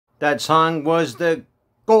That song was the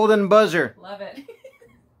Golden Buzzer. Love it.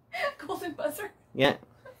 Golden buzzer. Yeah.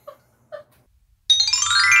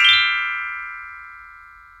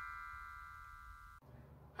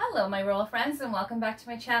 Hello, my royal friends, and welcome back to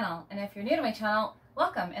my channel. And if you're new to my channel,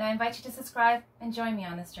 welcome, and I invite you to subscribe and join me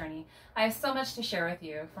on this journey. I have so much to share with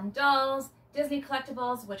you, from dolls, Disney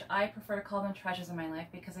collectibles, which I prefer to call them treasures in my life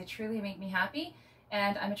because they truly make me happy,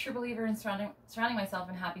 and I'm a true believer in surrounding myself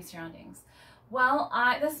in happy surroundings. Well,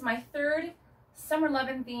 this is my third Summer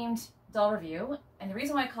Lovin' themed doll review, and the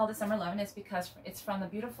reason why I called it Summer Lovin' is because it's from the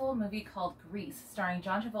beautiful movie called Grease, starring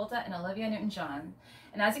John Travolta and Olivia Newton-John.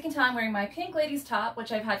 And as you can tell, I'm wearing my pink ladies top,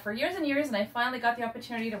 which I've had for years and years, and I finally got the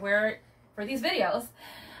opportunity to wear it for these videos.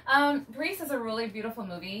 Grease is a really beautiful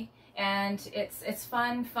movie, and it's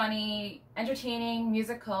fun, funny, entertaining,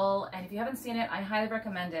 musical, and if you haven't seen it, I highly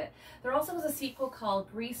recommend it. There also was a sequel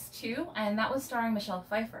called Grease 2, and that was starring Michelle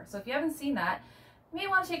Pfeiffer. So if you haven't seen that, you may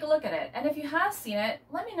want to take a look at it. And if you have seen it,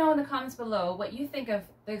 let me know in the comments below what you think of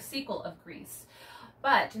the sequel of Grease.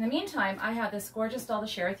 But in the meantime, I have this gorgeous doll to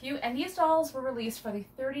share with you, and these dolls were released for the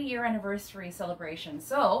 30-year anniversary celebration.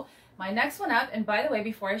 So my next one up, and by the way,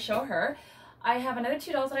 before I show her, I have another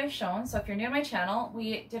two dolls that I've shown. So if you're new to my channel,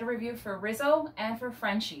 we did a review for Rizzo and for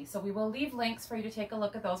Frenchie. So we will leave links for you to take a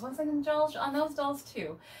look at those ones and indulge on those dolls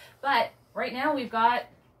too. But right now we've got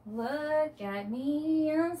Look at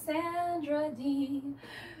Me, I'm Sandra D.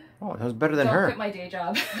 Oh, that was better than her. Don't quit my day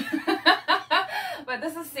job. But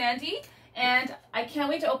this is Sandy, and I can't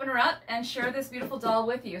wait to open her up and share this beautiful doll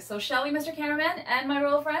with you. So shall we, Mr. Cameraman and my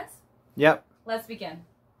royal friends? Yep. Let's begin.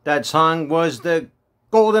 That song was the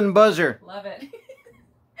Golden Buzzer. Love it.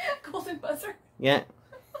 Golden buzzer. Yeah.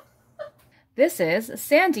 This is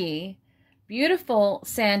Sandy. Beautiful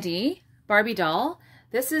Sandy Barbie doll.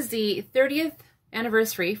 This is the 30th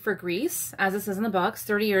anniversary for Grease, as it says in the box,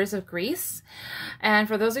 30 years of Grease. And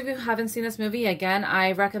for those of you who haven't seen this movie, again,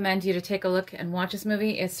 I recommend you to take a look and watch this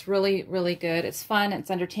movie. It's really, really good. It's fun.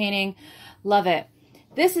 It's entertaining. Love it.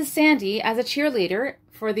 This is Sandy as a cheerleader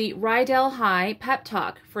for the Rydell High pep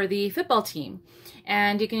talk for the football team.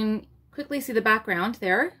 And you can quickly see the background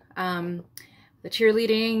there, the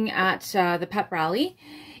cheerleading at the pep rally.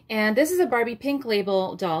 And this is a Barbie pink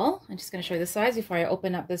label doll. I'm just going to show you the sides before I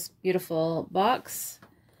open up this beautiful box.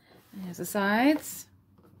 And here's the sides.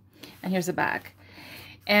 And here's the back.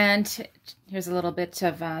 And here's a little bit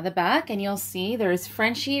of the back. And you'll see there's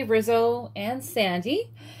Frenchie, Rizzo, and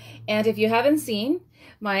Sandy. And if you haven't seen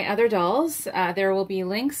my other dolls, there will be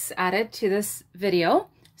links added to this video.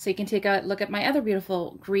 So you can take a look at my other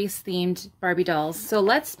beautiful Grease-themed Barbie dolls. So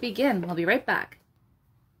let's begin. We'll be right back.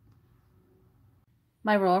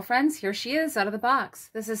 My royal friends, here she is out of the box.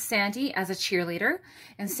 This is Sandy as a cheerleader,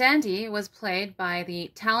 and Sandy was played by the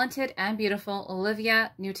talented and beautiful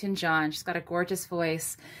Olivia Newton-John. She's got a gorgeous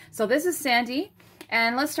voice. So this is Sandy,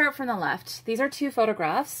 and let's start from the left. These are two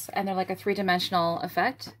photographs, and they're like a three-dimensional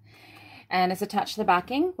effect, and it's attached to the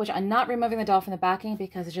backing, which I'm not removing the doll from the backing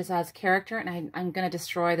because it just adds character, and I'm going to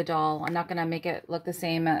destroy the doll. I'm not going to make it look the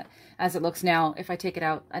same as it looks now if I take it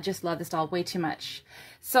out. I just love this doll way too much.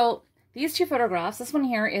 So these two photographs, this one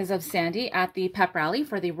here is of Sandy at the pep rally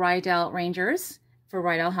for the Rydell Rangers for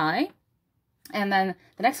Rydell High. And then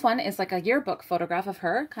the next one is like a yearbook photograph of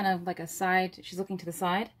her, kind of like a side, she's looking to the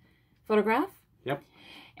side photograph. Yep.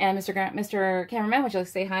 And Mr. Cameraman, would you like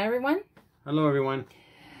to say hi, everyone? Hello, everyone.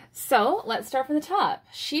 So let's start from the top.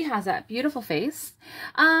 She has that beautiful face.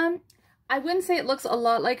 I wouldn't say it looks a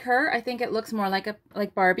lot like her. I think it looks more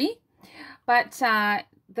like Barbie. But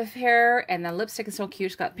the hair and the lipstick is so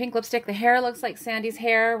cute. She's got pink lipstick. The hair looks like Sandy's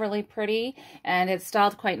hair, really pretty, and it's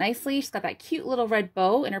styled quite nicely. She's got that cute little red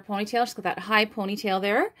bow in her ponytail. She's got that high ponytail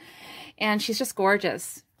there, and she's just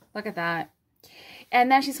gorgeous. Look at that. And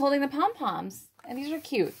then she's holding the pom-poms, and these are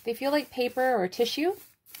cute. They feel like paper or tissue.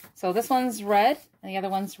 So this one's red, and the other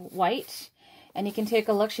one's white. And you can take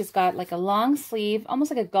a look. She's got like a long sleeve,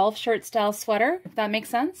 almost like a golf shirt style sweater, if that makes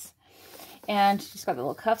sense. And she's got the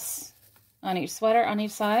little cuffs on each sweater, on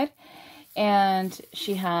each side. And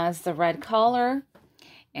she has the red collar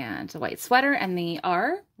and the white sweater and the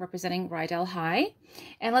R representing Rydell High.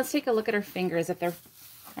 And let's take a look at her fingers.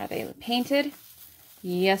 Are they painted?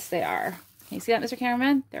 Yes, they are. Can you see that, Mr.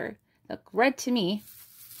 Cameraman? They look red to me.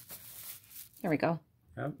 There we go.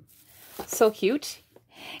 Yep. So cute.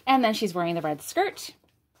 And then she's wearing the red skirt.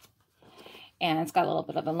 And it's got a little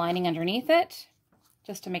bit of a lining underneath it,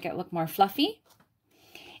 just to make it look more fluffy.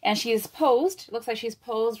 And she is posed. It looks like she's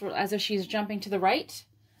posed as if she's jumping to the right,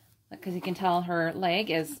 because you can tell her leg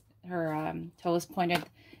is, her toes pointed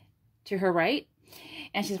to her right.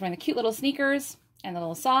 And she's wearing the cute little sneakers and the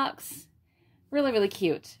little socks. Really, really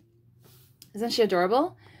cute. Isn't she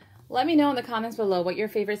adorable? Let me know in the comments below what your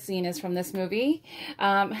favorite scene is from this movie.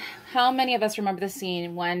 How many of us remember the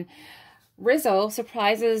scene when Rizzo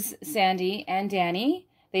surprises Sandy and Danny?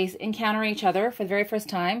 They encounter each other for the very first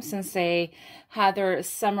time since they had their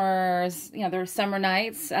summers, their summer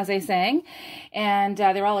nights, as they sang. And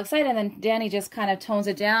they're all excited. And then Danny just kind of tones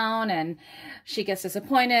it down, and she gets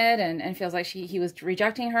disappointed and feels like he was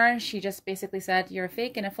rejecting her. She just basically said, "You're a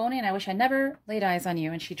fake and a phony, and I wish I never laid eyes on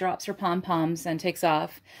you." And she drops her pom-poms and takes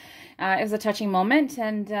off. It was a touching moment,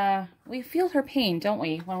 and we feel her pain, don't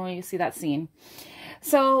we, when we see that scene.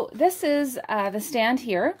 So this is the stand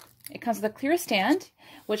here. It comes with a clear stand,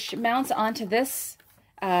 which mounts onto this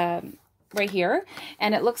right here,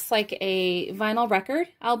 and it looks like a vinyl record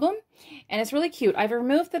album, and it's really cute. I've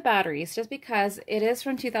removed the batteries just because it is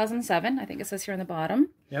from 2007. I think it says here on the bottom.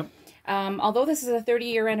 Yep. Although this is a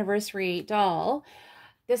 30-year anniversary doll,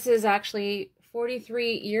 this is actually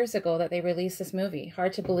 43 years ago that they released this movie.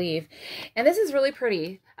 Hard to believe. And this is really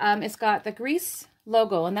pretty. It's got the Grease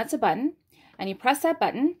logo, and that's a button, and you press that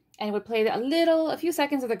button, and it would play a few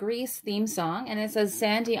seconds of the Grease theme song, and it says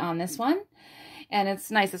Sandy on this one. And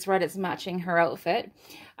it's nice, it's red, it's matching her outfit.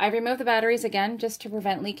 I removed the batteries again just to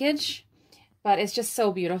prevent leakage, but it's just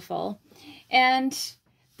so beautiful. And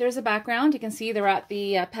there's a background. You can see they're at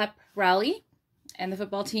the pep rally, and the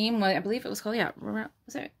football team, I believe it was called,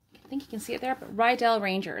 was it? I think you can see it there, but Rydell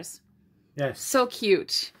Rangers. Yes. So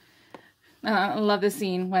cute. I love the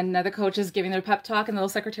scene when the coach is giving their pep talk and the little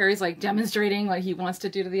secretary's like demonstrating what he wants to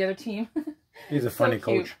do to the other team. He's a funny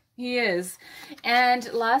coach. He is.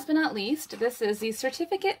 And last but not least, this is the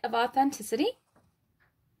Certificate of Authenticity.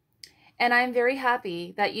 And I'm very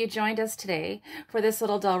happy that you joined us today for this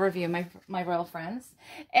little doll review, my royal friends.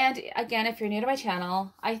 And again, if you're new to my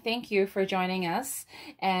channel, I thank you for joining us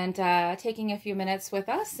and taking a few minutes with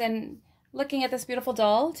us and looking at this beautiful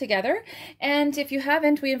doll together. And if you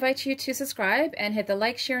haven't, we invite you to subscribe and hit the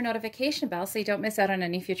like, share, notification bell so you don't miss out on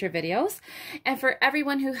any future videos. And for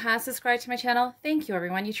everyone who has subscribed to my channel, thank you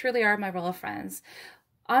everyone. You truly are my royal friends.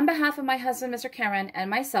 On behalf of my husband, Mr. Cameron, and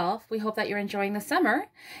myself, we hope that you're enjoying the summer,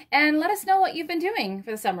 and let us know what you've been doing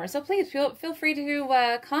for the summer. So please feel free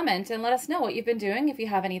to comment and let us know what you've been doing, if you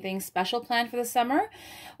have anything special planned for the summer,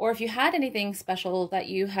 or if you had anything special that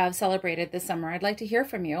you have celebrated this summer. I'd like to hear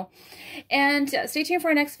from you. And stay tuned for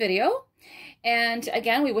our next video. And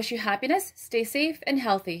again, we wish you happiness, stay safe and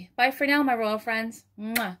healthy. Bye for now, my royal friends.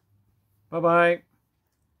 Mwah. Bye-bye.